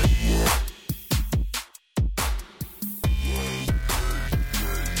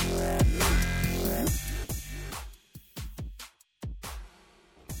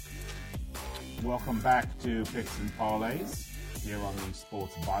 Welcome back to Picks and Parlays here on the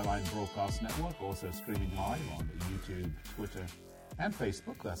Sports Byline Broadcast Network, also streaming live on YouTube, Twitter, and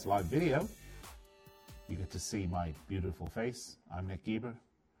Facebook. That's live video. You get to see my beautiful face. I'm Nick Geber.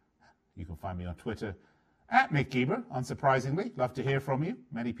 You can find me on Twitter at Nick Geber, unsurprisingly. Love to hear from you.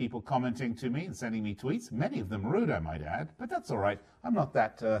 Many people commenting to me and sending me tweets. Many of them rude, I might add, but that's all right. I'm not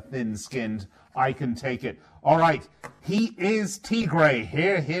that thin-skinned. I can take it. All right. He is Tigray.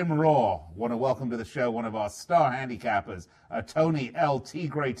 Hear him roar. Want to welcome to the show one of our star handicappers, Tony L.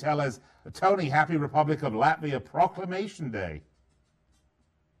 Tigray Tellez. Tony, happy Republic of Latvia Proclamation Day.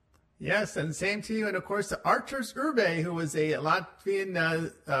 Yes, and same to you. And, of course, Arturs Urbe, who was a Latvian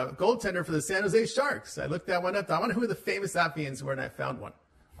goaltender for the San Jose Sharks. I looked that one up. I wonder who the famous Latvians were, and I found one.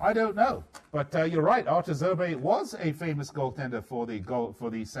 I don't know, but you're right. Arturs Urbe was a famous goaltender for the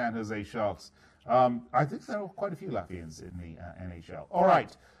San Jose Sharks. I think there are quite a few Latvians in the NHL. All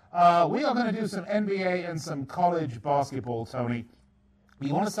right, we are going to do some NBA and some college basketball, Tony.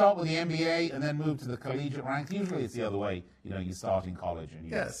 You want to start with the NBA and then move to the collegiate ranks? Usually it's the other way. You know, you start in college and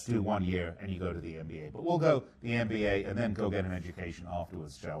you do 1 year and you go to the NBA. But we'll go the NBA and then go get an education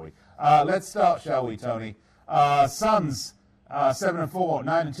afterwards, shall we? Let's start, shall we, Tony? Suns, 7-4,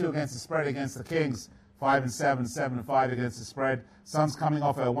 9-2 against the spread against the Kings. 5-7, 7-5 against the spread. Suns coming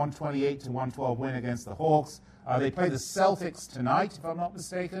off a 128-112 win against the Hawks. They play the Celtics tonight, if I'm not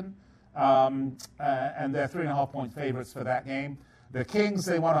mistaken. And they're 3.5-point favorites for that game. The Kings,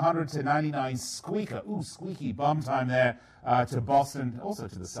 they won 100-99 squeaker. Ooh, squeaky bum time there to Boston, also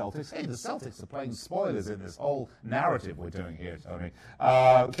to the Celtics. Hey, the Celtics are playing spoilers in this whole narrative we're doing here, Tony.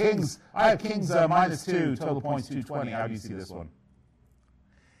 Kings, I have Kings -2, total points 220. How do you see this one?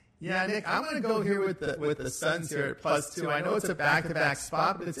 Yeah, Nick, I'm going to go here with the Suns here at +2. I know it's a back-to-back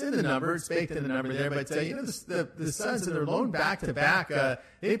spot, but it's in the number. It's baked in the number there. But, you know, the Suns in their lone back-to-back,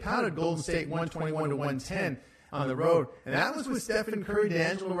 they pounded Golden State 121-110 on the road. And that was with Stephen Curry,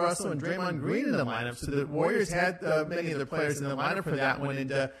 D'Angelo Russell, and Draymond Green in the lineup. So the Warriors had many of their players in the lineup for that one.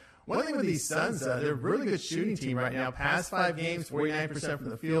 And one thing with these Suns, they're a really good shooting team right now. Past 5 games, 49% from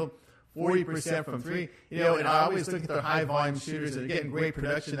the field, 40% from 3. You know, and I always look at their high-volume shooters, and they're getting great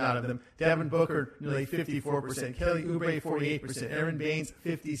production out of them. Devin Booker, nearly 54%. Kelly Oubre, 48%. Aaron Baines,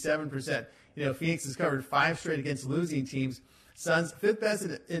 57%. You know, Phoenix has covered 5 straight against losing teams. Suns, 5th best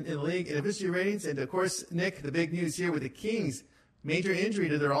in the league in efficiency ratings. And, of course, Nick, the big news here with the Kings, major injury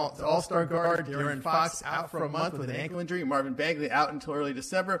to their all-star guard, De'Aaron Fox, out for a month with an ankle injury. Marvin Bagley out until early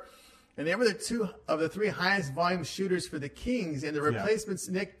December. And they were the 2 of the 3 highest volume shooters for the Kings. And the replacements,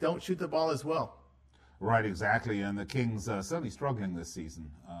 Nick, don't shoot the ball as well. Right, exactly. And the Kings are certainly struggling this season,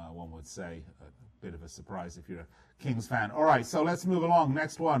 one would say. A bit of a surprise if you're a Kings fan. All right, so let's move along.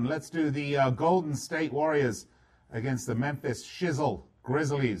 Next one. Let's do the Golden State Warriors against the Memphis Shizzle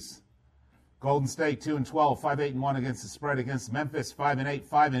Grizzlies. Golden State 2-12, 5-8-1 against the spread against Memphis, 5-8,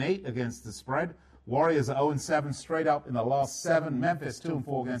 5-8 against the spread. Warriors are 0-7 straight up in the last 7. Memphis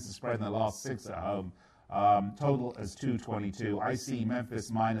 2-4 against the spread in the last 6 at home. Total is 222. I see Memphis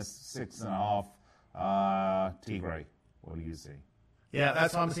 -6.5. Tigray, what do you see? Yeah,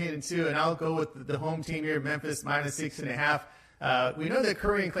 that's what I'm seeing too. And I'll go with the home team here, Memphis -6.5. We know that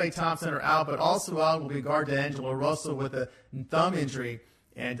Curry and Klay Thompson are out, but also out will be guard D'Angelo Russell with a thumb injury.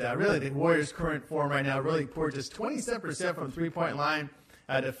 And really, the Warriors' current form right now really poor, just 27% from three-point line.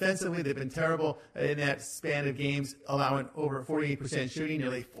 Defensively, they've been terrible in that span of games, allowing over 48% shooting,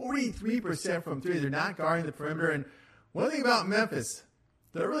 nearly 43% from 3. They're not guarding the perimeter. And one thing about Memphis,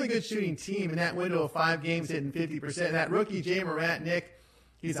 they're a really good shooting team. In that window of 5 games, hitting 50%. And that rookie, Jay Morant, Nick,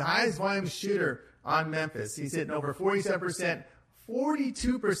 He's the highest volume shooter on Memphis. He's hitting over 47%,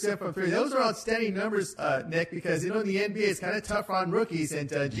 42% from three. Those are outstanding numbers, Nick, because, in the NBA is kind of tough on rookies,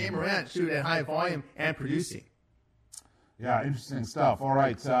 and Ja Morant shooting at high volume and producing. Yeah, interesting stuff. All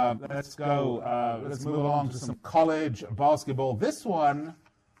right, let's go. Let's move along to some college basketball. This one,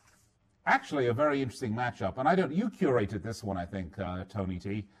 actually, a very interesting matchup. And you curated this one, I think, Tony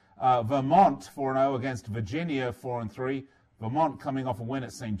T. Vermont 4-0 against Virginia 4-3. Vermont coming off a win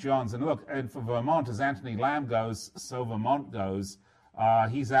at St. John's. And look, and for Vermont, as Anthony Lamb goes, so Vermont goes.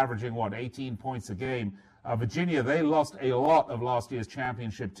 He's averaging, 18 points a game. Virginia, they lost a lot of last year's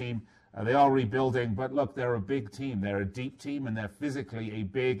championship team. They are rebuilding, but look, they're a big team. They're a deep team, and they're physically a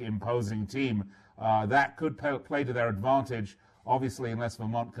big, imposing team. That could play to their advantage, obviously, unless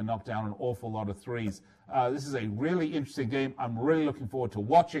Vermont can knock down an awful lot of threes. This is a really interesting game. I'm really looking forward to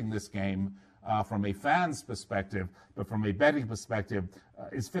watching this game from a fan's perspective, but from a betting perspective,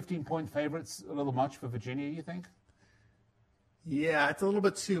 is 15-point favorites a little much for Virginia, you think? Yeah, it's a little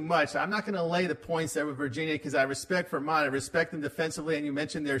bit too much. I'm not going to lay the points there with Virginia because I respect Vermont. I respect them defensively, and you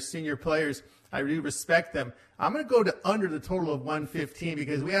mentioned their senior players. I do respect them. I'm going to go to under the total of 115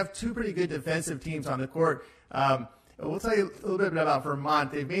 because we have two pretty good defensive teams on the court. We'll tell you a little bit about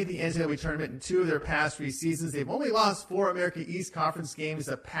Vermont. They've made the NCAA tournament in 2 of their past 3 seasons. They've only lost 4 America East Conference games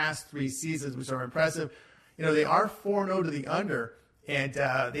the past 3 seasons, which are impressive. They are 4-0 to the under. And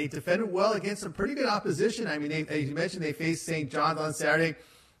they defended well against some pretty good opposition. I mean, as you mentioned, they faced St. John's on Saturday.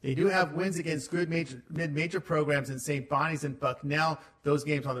 They do have wins against good mid-major programs in St. Bonnie's and Bucknell. Those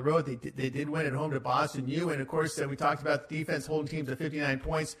games on the road, they did win at home to Boston U. And, of course, we talked about the defense holding teams to 59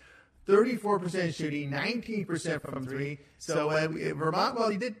 points, 34% shooting, 19% from three. So Vermont, well,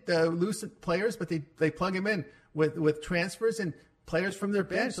 they did lose players, but they plug them in with transfers and players from their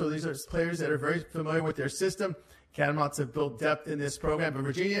bench. So these are players that are very familiar with their system. Catamounts have built depth in this program. But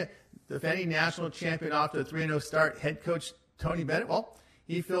Virginia, defending national champion off to a 3-0 start, head coach Tony Bennett, well,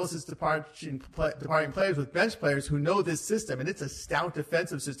 he fills his departing players with bench players who know this system, and it's a stout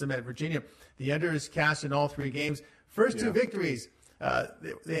defensive system at Virginia. The under is cast in all 3 games. First 2 victories,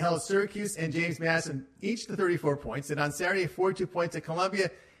 they held Syracuse and James Madison each to 34 points, and on Saturday, 42 points at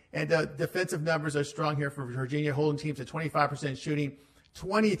Columbia. And defensive numbers are strong here for Virginia, holding teams at 25% shooting,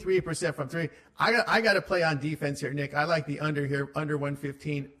 23% from three. I got to play on defense here, Nick. I like the under here, under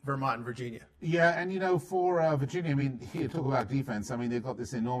 115, Vermont and Virginia. Yeah, and for Virginia, I mean, you talk about defense. I mean, they've got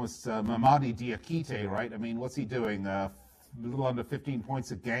this enormous Mamadi Diakite, right? I mean, what's he doing? A little under 15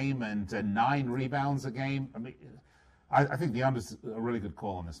 points a game and 9 rebounds a game. I mean, I think the under's a really good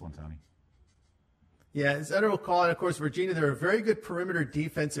call on this one, Tony. Yeah, it's under call, and of course, Virginia, they're a very good perimeter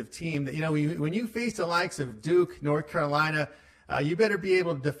defensive team. When you face the likes of Duke, North Carolina, you better be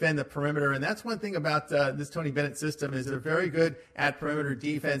able to defend the perimeter. And that's one thing about this Tony Bennett system is they're very good at perimeter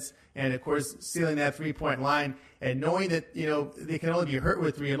defense and, of course, sealing that three-point line and knowing that, they can only be hurt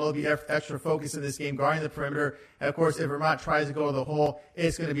with 3 and only be extra focused in this game guarding the perimeter. And, of course, if Vermont tries to go to the hole,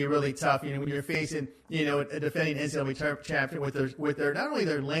 it's going to be really tough. When you're facing, a defending NCAA champion with their not only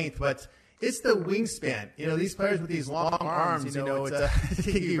their length, but it's the wingspan. These players with these long arms, it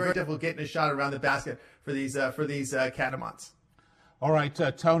can be very difficult getting a shot around the basket for these Catamounts. All right,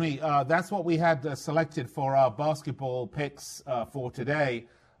 Tony, that's what we had selected for our basketball picks for today.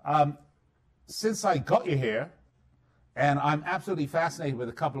 Since I got you here, and I'm absolutely fascinated with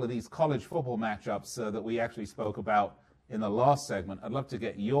a couple of these college football matchups that we actually spoke about in the last segment, I'd love to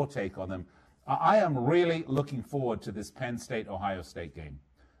get your take on them. I am really looking forward to this Penn State-Ohio State game.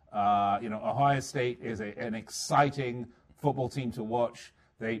 Ohio State is an exciting football team to watch.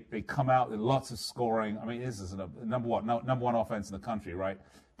 They come out with lots of scoring. I mean, this is number one offense in the country, right?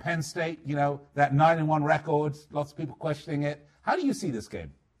 Penn State, that 9-1 record, lots of people questioning it. How do you see this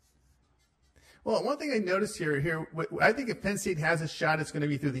game? Well, one thing I noticed here, I think if Penn State has a shot, it's going to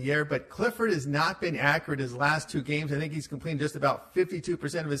be through the air. But Clifford has not been accurate his last 2 games. I think he's completing just about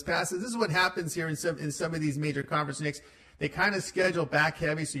 52% of his passes. This is what happens here in some of these major conference Knicks. They kind of schedule back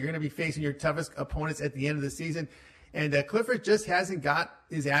heavy, so you're going to be facing your toughest opponents at the end of the season. And Clifford just hasn't got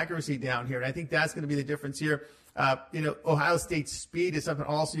his accuracy down here. And I think that's going to be the difference here. Ohio State's speed is something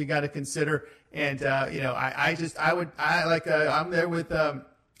also you got to consider. And, I'm there with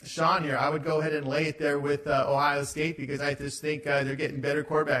Sean here. I would go ahead and lay it there with Ohio State because I just think they're getting better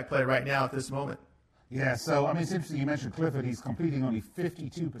quarterback play right now at this moment. Yeah, so, I mean, it's interesting you mentioned Clifford. He's completing only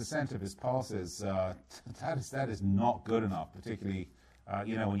 52% of his passes. That is not good enough, particularly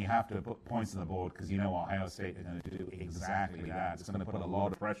when you have to put points on the board because Ohio State are going to do exactly that. It's going to put a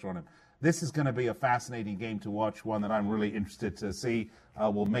lot of pressure on him. This is going to be a fascinating game to watch, one that I'm really interested to see.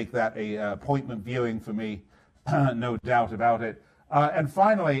 We'll make that a appointment viewing for me, no doubt about it. And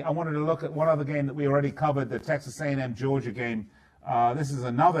finally, I wanted to look at one other game that we already covered, the Texas A&M Georgia game. This is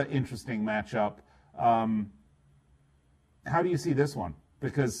another interesting matchup. How do you see this one?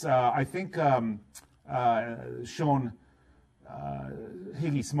 Because I think Sean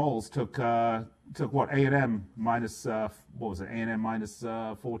Higgy Smalls took what, A&M minus what was it? A&M minus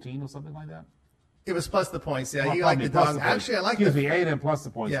 14 or something like that. It was plus the points. Yeah, Well, you like the plus dog. the points. Actually, I like Excuse me, A&M plus the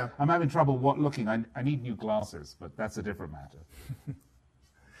points. Yeah. I'm having trouble looking. I need new glasses, but that's a different matter.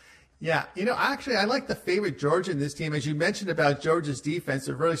 Yeah, actually, I like the favorite Georgia in this team. As you mentioned about Georgia's defense,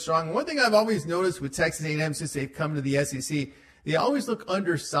 they're really strong. One thing I've always noticed with Texas A&M since they've come to the SEC, they always look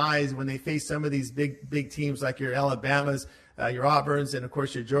undersized when they face some of these big teams like your Alabamas, your Auburns, and, of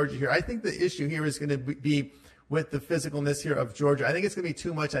course, your Georgia here. I think the issue here is going to be with the physicalness here of Georgia. I think it's going to be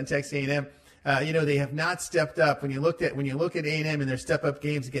too much on Texas A&M. They have not stepped up. When you look at A&M and their step-up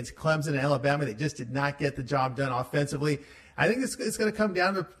games against Clemson and Alabama, they just did not get the job done offensively. I think it's going to come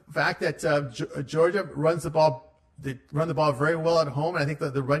down to the fact that Georgia runs the ball. They run the ball very well at home, and I think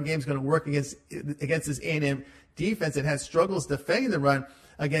that the run game is going to work against this A&M defense that has struggles defending the run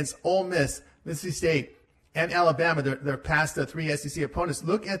against Ole Miss, Mississippi State, and Alabama. They're past the three SEC opponents.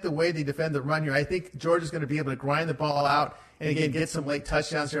 Look at the way they defend the run here. I think Georgia's going to be able to grind the ball out and, again, get some late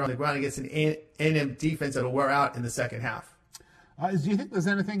touchdowns here on the ground against an A&M defense that will wear out in the second half. Do you think there's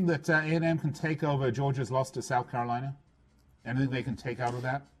anything that A&M can take over Georgia's loss to South Carolina? Anything they can take out of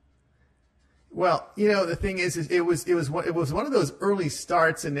that? Well, the thing is it was one of those early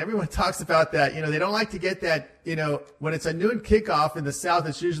starts, and everyone talks about that. They don't like to get that. When it's a noon kickoff in the South,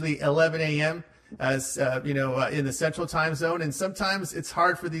 it's usually 11 a.m. as in the Central Time Zone, and sometimes it's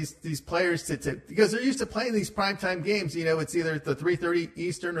hard for these players to because they're used to playing these primetime games. It's either the 3:30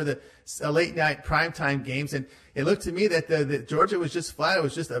 Eastern or the late night primetime games, and it looked to me that the Georgia was just flat. It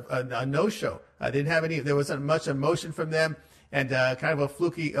was just a no-show. Didn't have any. There wasn't much emotion from them. And kind of a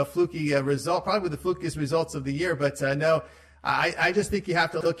fluky result, probably the flukiest results of the year. But no, I just think you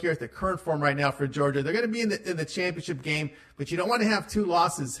have to look here at the current form right now for Georgia. They're going to be in the championship game, but you don't want to have two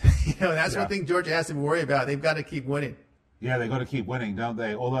losses. That's one thing Georgia has to worry about. They've got to keep winning. Yeah, they've got to keep winning, don't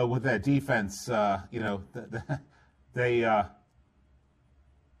they? Although with their defense, with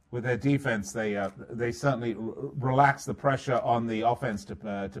their defense, they certainly relax the pressure on the offense to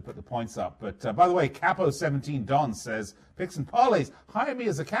put the points up. But by the way, Capo17 Don says, Picks and Parlays, hire me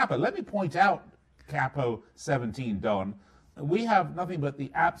as a capper. Let me point out, Capo17 Don, we have nothing but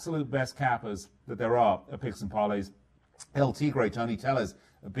the absolute best cappers that there are at Picks and Parlays. El Tigre, Tony Tellers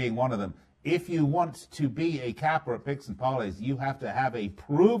being one of them. If you want to be a capper at Picks and Parlays, you have to have a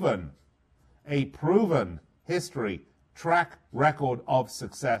proven history, track record of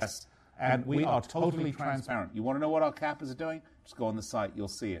success, and we are totally transparent. You want to know what our cappers are doing? Just go on the site. You'll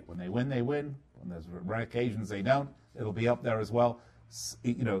see it. When they win, they win. When there's rare occasions they don't, it'll be up there as well.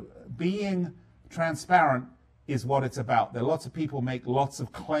 Being transparent is what it's about. There are lots of people make lots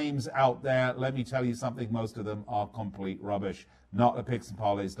of claims out there. Let me tell you something. Most of them are complete rubbish. Not at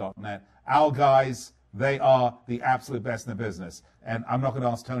picksandparlays.net. Our guys, they are the absolute best in the business. And I'm not going to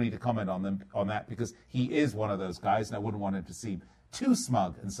ask Tony to comment on that because he is one of those guys, and I wouldn't want him to seem too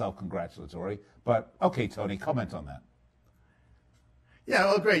smug and self-congratulatory. But, okay, Tony, comment on that. Yeah,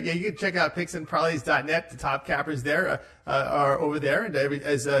 well, great. Yeah, you can check out picksandparlays.net. The top cappers there are over there. And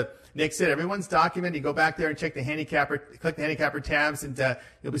as Nick said, everyone's documented. You go back there and check the handicapper, click the handicapper tabs, and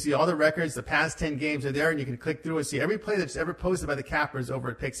you'll see all the records. The past 10 games are there, and you can click through and see every play that's ever posted by the cappers over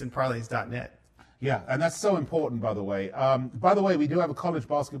at picksandparlays.net. Yeah, and that's so important, by the way. We do have a college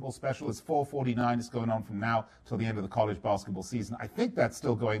basketball special. It's $4.49. It's going on from now till the end of the college basketball season. I think that's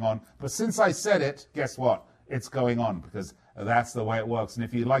still going on. But since I said it, guess what? It's going on because that's the way it works. And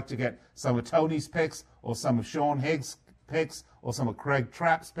if you'd like to get some of Tony's picks or some of Sean Higgs' picks or some of Craig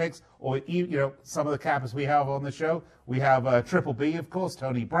Trapp's picks or some of the cappers we have on the show, we have Triple B, of course,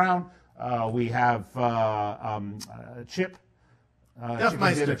 Tony Brown. We have Chip.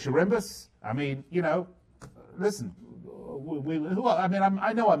 Duffmeister. Chirimbus. I mean, listen.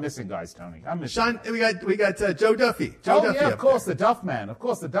 I know I'm missing guys, Tony. I'm missing. Sean, we got Joe Duffy. Duffy, yeah, of course, the Duff Man. Of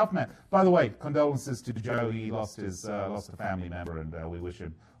course, the Duff Man. By the way, condolences to Joe. He lost a family member, and we wish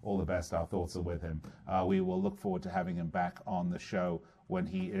him all the best. Our thoughts are with him. We will look forward to having him back on the show when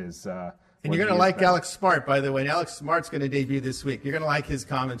he is. And you're going to like back. Alex Smart, by the way. And Alex Smart's going to debut this week. You're going to like his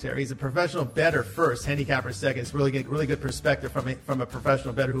commentary. He's a professional bettor first, handicapper second. It's really good perspective from a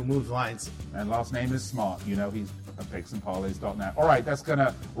professional bettor who moves lines. And last name is Smart. He's at picksandparlays.net. All right, that's going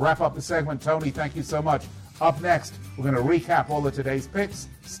to wrap up the segment. Tony, thank you so much. Up next, we're going to recap all of today's picks.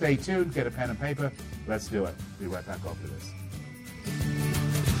 Stay tuned. Get a pen and paper. Let's do it. Be right back after this.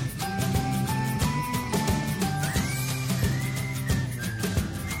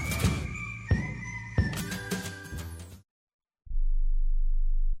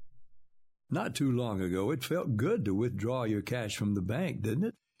 Not too long ago, it felt good to withdraw your cash from the bank, didn't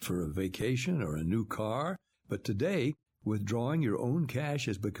it? For a vacation or a new car. But today, withdrawing your own cash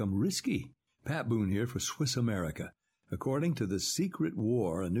has become risky. Pat Boone here for Swiss America. According to The Secret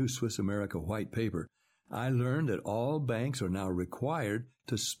War, a new Swiss America white paper, I learned that all banks are now required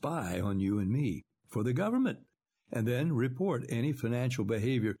to spy on you and me for the government, and then report any financial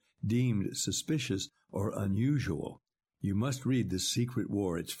behavior deemed suspicious or unusual. You must read The Secret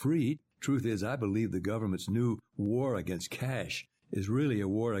War. It's free. Truth is, I believe the government's new war against cash is really a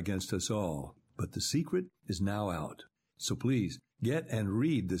war against us all. But the secret is now out. So please, get and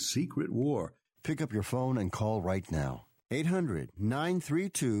read The Secret War. Pick up your phone and call right now.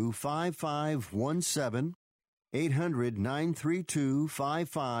 800-932-5517.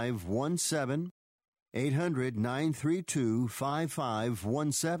 800-932-5517.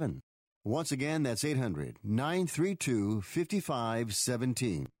 800-932-5517. Once again, that's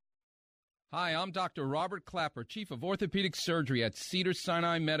 800-932-5517. Hi, I'm Dr. Robert Clapper, Chief of Orthopedic Surgery at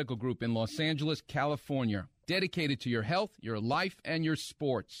Cedars-Sinai Medical Group in Los Angeles, California. Dedicated to your health, your life, and your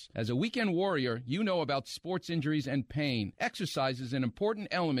sports. As a weekend warrior, you know about sports injuries and pain. Exercise is an important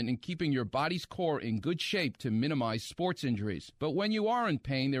element in keeping your body's core in good shape to minimize sports injuries. But when you are in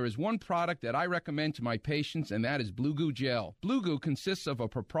pain, there is one product that I recommend to my patients, and that is Blue Goo Gel. Blue Goo consists of a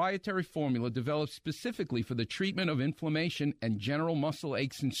proprietary formula developed specifically for the treatment of inflammation and general muscle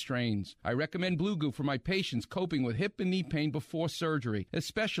aches and strains. I recommend Blue Goo for my patients coping with hip and knee pain before surgery,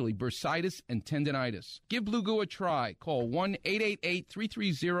 especially bursitis and tendinitis. Give Blue Goo a try. Call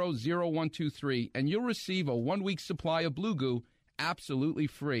 1-888-330-0123 and you'll receive a 1-week supply of Blue Goo absolutely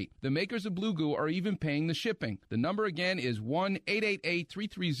free. The makers of Blue Goo are even paying the shipping. The number again is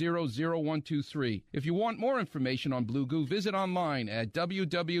 1-888-330-0123. If you want more information on Blue Goo, visit online at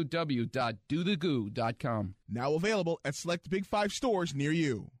www.dothegoo.com. Now available at select Big 5 stores near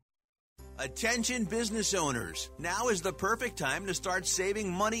you. Attention business owners. Now is the perfect time to start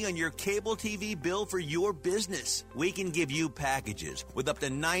saving money on your cable TV bill for your business. We can give you packages with up to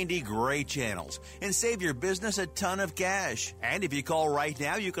 90 great channels and save your business a ton of cash. And if you call right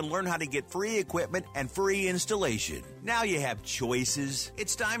now, you can learn how to get free equipment and free installation. Now you have choices.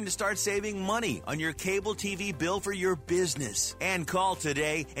 It's time to start saving money on your cable TV bill for your business. And call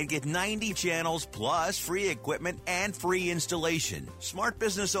today and get 90 channels plus free equipment and free installation. Smart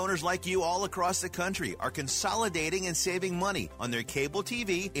business owners like you all across the country are consolidating and saving money on their cable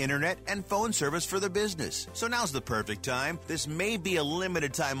TV, internet, and phone service for their business. So now's the perfect time. This may be a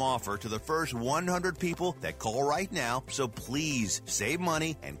limited time offer to the first 100 people that call right now. So please save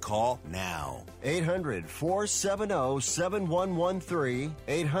money and call now. 800-470-7113.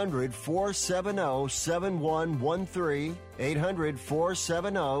 800-470-7113.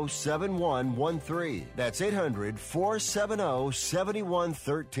 800-470-7113. That's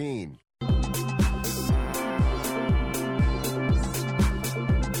 800-470-7113.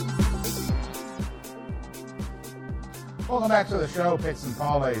 Welcome back to the show, Picks and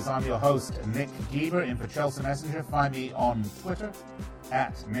Parlays. I'm your host, Nick Geber, in for Chelsea Messenger. Find me on Twitter,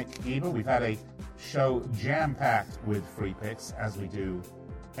 at Nick Geber. We've had a show jam-packed with free picks, as we do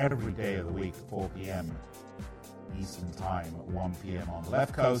every day of the week, 4 p.m. Eastern Time, 1 p.m. on the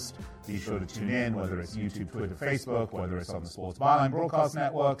left coast. Be sure to tune in, whether it's YouTube, Twitter, Facebook, whether it's on the Sports Byline Broadcast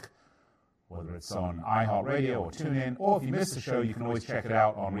Network, whether it's on iHeartRadio or TuneIn, or if you missed the show, you can always check it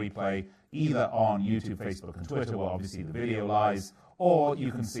out on replay, either on YouTube, Facebook, and Twitter, where obviously the video lies, or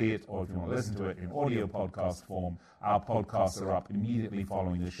you can see it, or if you want to listen to it in audio podcast form, our podcasts are up immediately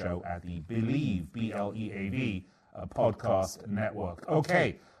following the show at the Believe, B-L-E-A-V, podcast network.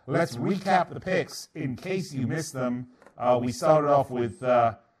 Okay, let's recap the picks in case you missed them. We started off with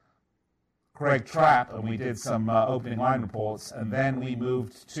Craig Trapp, and we did some opening line reports, and then we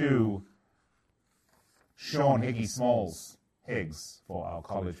moved to Sean Higgy Smalls, Higgs, for our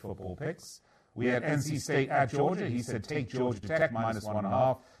college football picks. We had NC State at Georgia. He said take Georgia Tech minus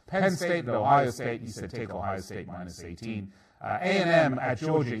 1.5. Penn State at Ohio State. He said take Ohio State minus 18. A&M at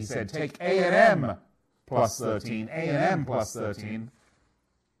Georgia. He said take A&M plus 13. A&M plus 13.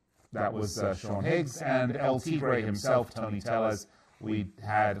 That was Sean Higgs. And El Tigre himself, Tony Tellez. We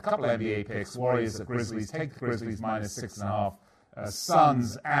had a couple of NBA picks. Warriors at Grizzlies. Take the Grizzlies minus 6.5.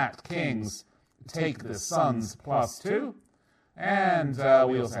 Suns at Kings. Take the Suns plus 2. And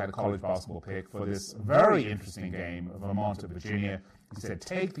we also had a college basketball pick for this very interesting game, Vermont to Virginia. He said,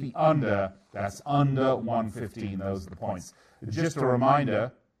 take the under. That's under 115. Those are the points. Just a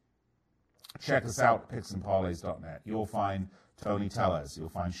reminder, check us out at picksandparlays.net. You'll find Tony Tellez. You'll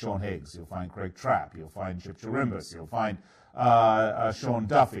find Sean Higgs. You'll find Craig Trapp. You'll find Chip Chirimbus. You'll find Sean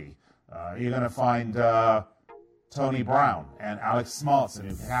Duffy. You're going to find Tony Brown and Alex Smartson,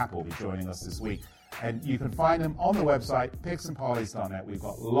 who Cap will be joining us this week. And you can find them on the website, picksandparlays.net. We've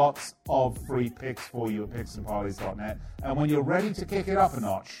got lots of free picks for you at picksandparlays.net. And when you're ready to kick it up a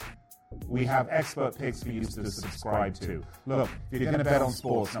notch, we have expert picks for you to subscribe to. Look, if you're going to bet on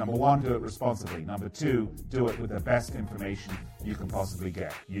sports, number one, do it responsibly. Number two, do it with the best information you can possibly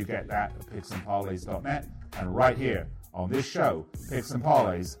get. You get that at picksandparlays.net and right here on this show, Picks and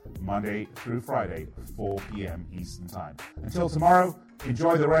Parlays, Monday through Friday, 4 p.m. Eastern Time. Until tomorrow,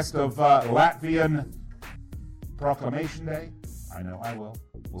 enjoy the rest of Latvian Proclamation Day. I know I will.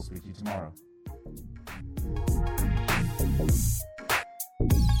 We'll speak to you tomorrow.